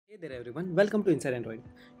Hey there everyone, welcome to Inside Android.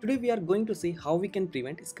 Today we are going to see how we can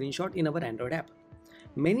prevent screenshot in our Android app.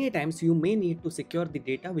 Many times you may need to secure the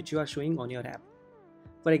data which you are showing on your app.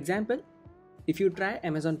 For example, if you try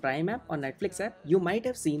Amazon Prime app or Netflix app, you might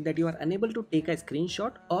have seen that you are unable to take a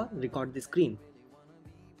screenshot or record the screen.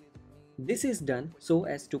 This is done so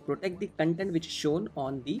as to protect the content which is shown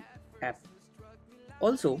on the app.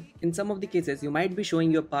 Also, in some of the cases, you might be showing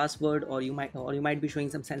your password or you might be showing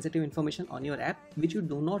some sensitive information on your app which you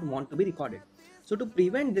do not want to be recorded. So to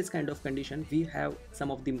prevent this kind of condition, we have some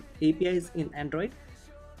of the APIs in Android,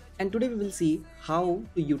 and today we will see how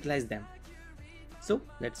to utilize them. So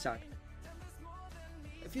let's start.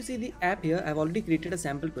 If you see the app here, I've already created a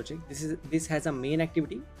sample project. This has a main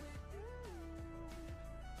activity.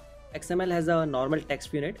 XML has a normal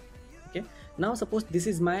text unit. Okay, now suppose this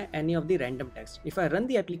is my any of the random text. If I run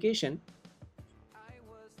the application, you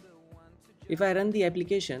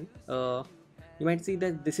might see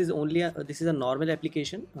that this is a normal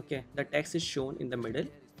application. Okay, the text is shown in the middle.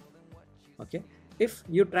 Okay, if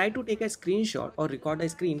you try to take a screenshot or record a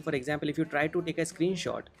screen, for example, if you try to take a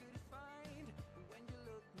screenshot,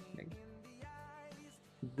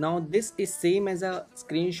 now this is same as a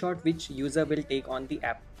screenshot which user will take on the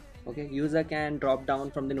app. Okay, user can drop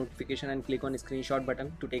down from the notification and click on screenshot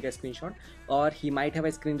button to take a screenshot, or he might have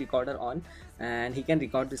a screen recorder on and he can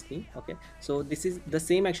record the screen. Okay, so this is the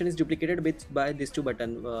same action is duplicated by these two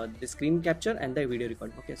buttons, the screen capture and the video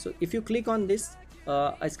record. Okay, so if you click on this,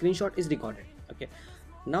 a screenshot is recorded. Okay,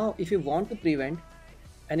 now if you want to prevent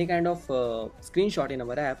any kind of screenshot in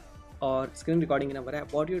our app or screen recording in our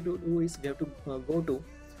app, what you have to do is we have to go to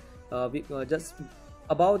just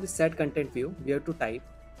above the set content view, we have to type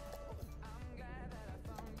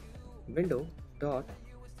window dot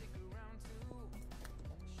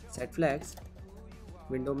set flags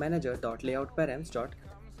window manager dot layout params dot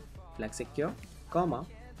flag secure, comma.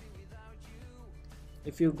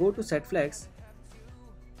 If you go to set flags,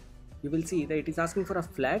 you will see that it is asking for a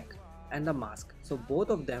flag and a mask, so both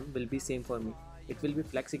of them will be same for me. It will be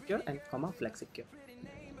flag secure and comma flag secure.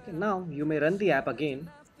 Okay, now you may run the app again.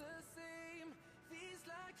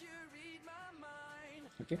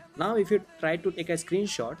 Okay, now if you try to take a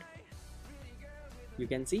screenshot, you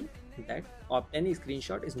can see that obtain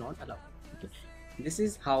screenshot is not allowed. Okay, this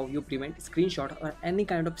is how you prevent screenshot or any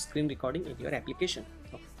kind of screen recording in your application.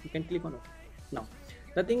 Okay, you can click on OK. Now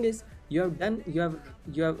the thing is, you have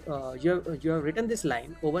written this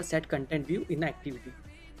line over set content view in activity.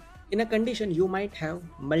 In a condition, you might have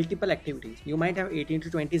multiple activities. You might have 18 to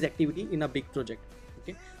 20 activity in a big project.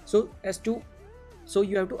 Okay, so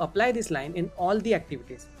you have to apply this line in all the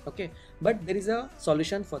activities. Okay, but there is a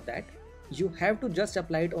solution for that. You have to just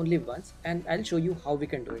apply it only once, and I'll show you how we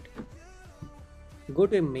can do it. Go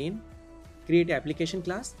to a main, create an application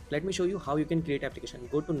class. Let me show you how you can create application.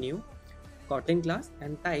 Go to new Kotlin class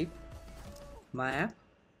and type my app.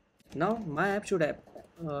 Now my app should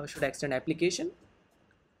extend application,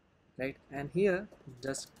 right? And here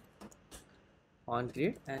just on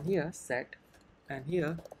create, and here set, and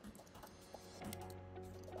here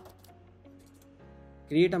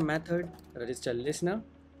create a method register listener.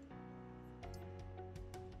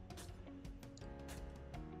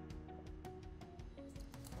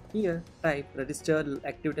 Here type register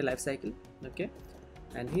activity lifecycle. Okay,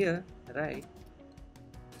 and here right,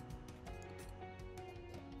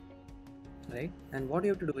 and what you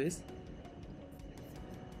have to do is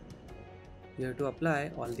you have to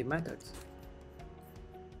apply all the methods.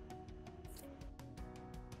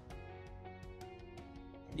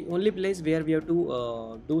 The only place where we have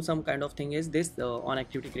to do some kind of thing is this on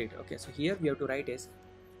activity creator. Okay, so here we have to write is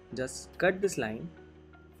just cut this line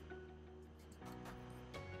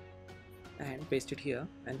and paste it here,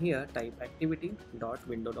 and here type activity dot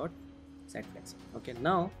window dot set flags. Okay,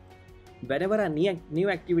 now whenever a new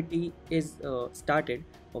activity is started,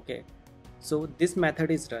 okay, so this method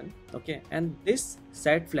is run. Okay, and this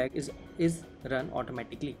set flag is run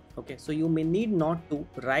automatically. Okay, so you may need not to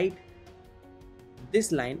write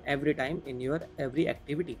this line every time in your every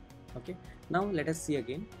activity. Okay, now let us see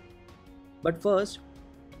again, but first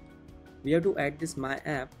we have to add this my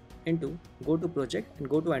app into go to project and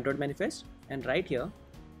go to Android manifest and write here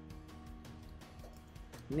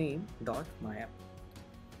name dot my app.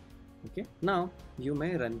 Okay, now you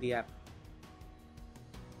may run the app.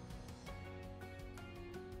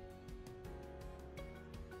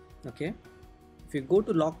 Okay, if you go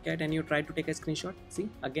to Logcat and you try to take a screenshot,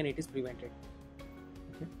 see again it is prevented.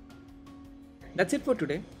 Okay, that's it for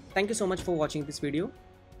today. Thank you so much for watching this video.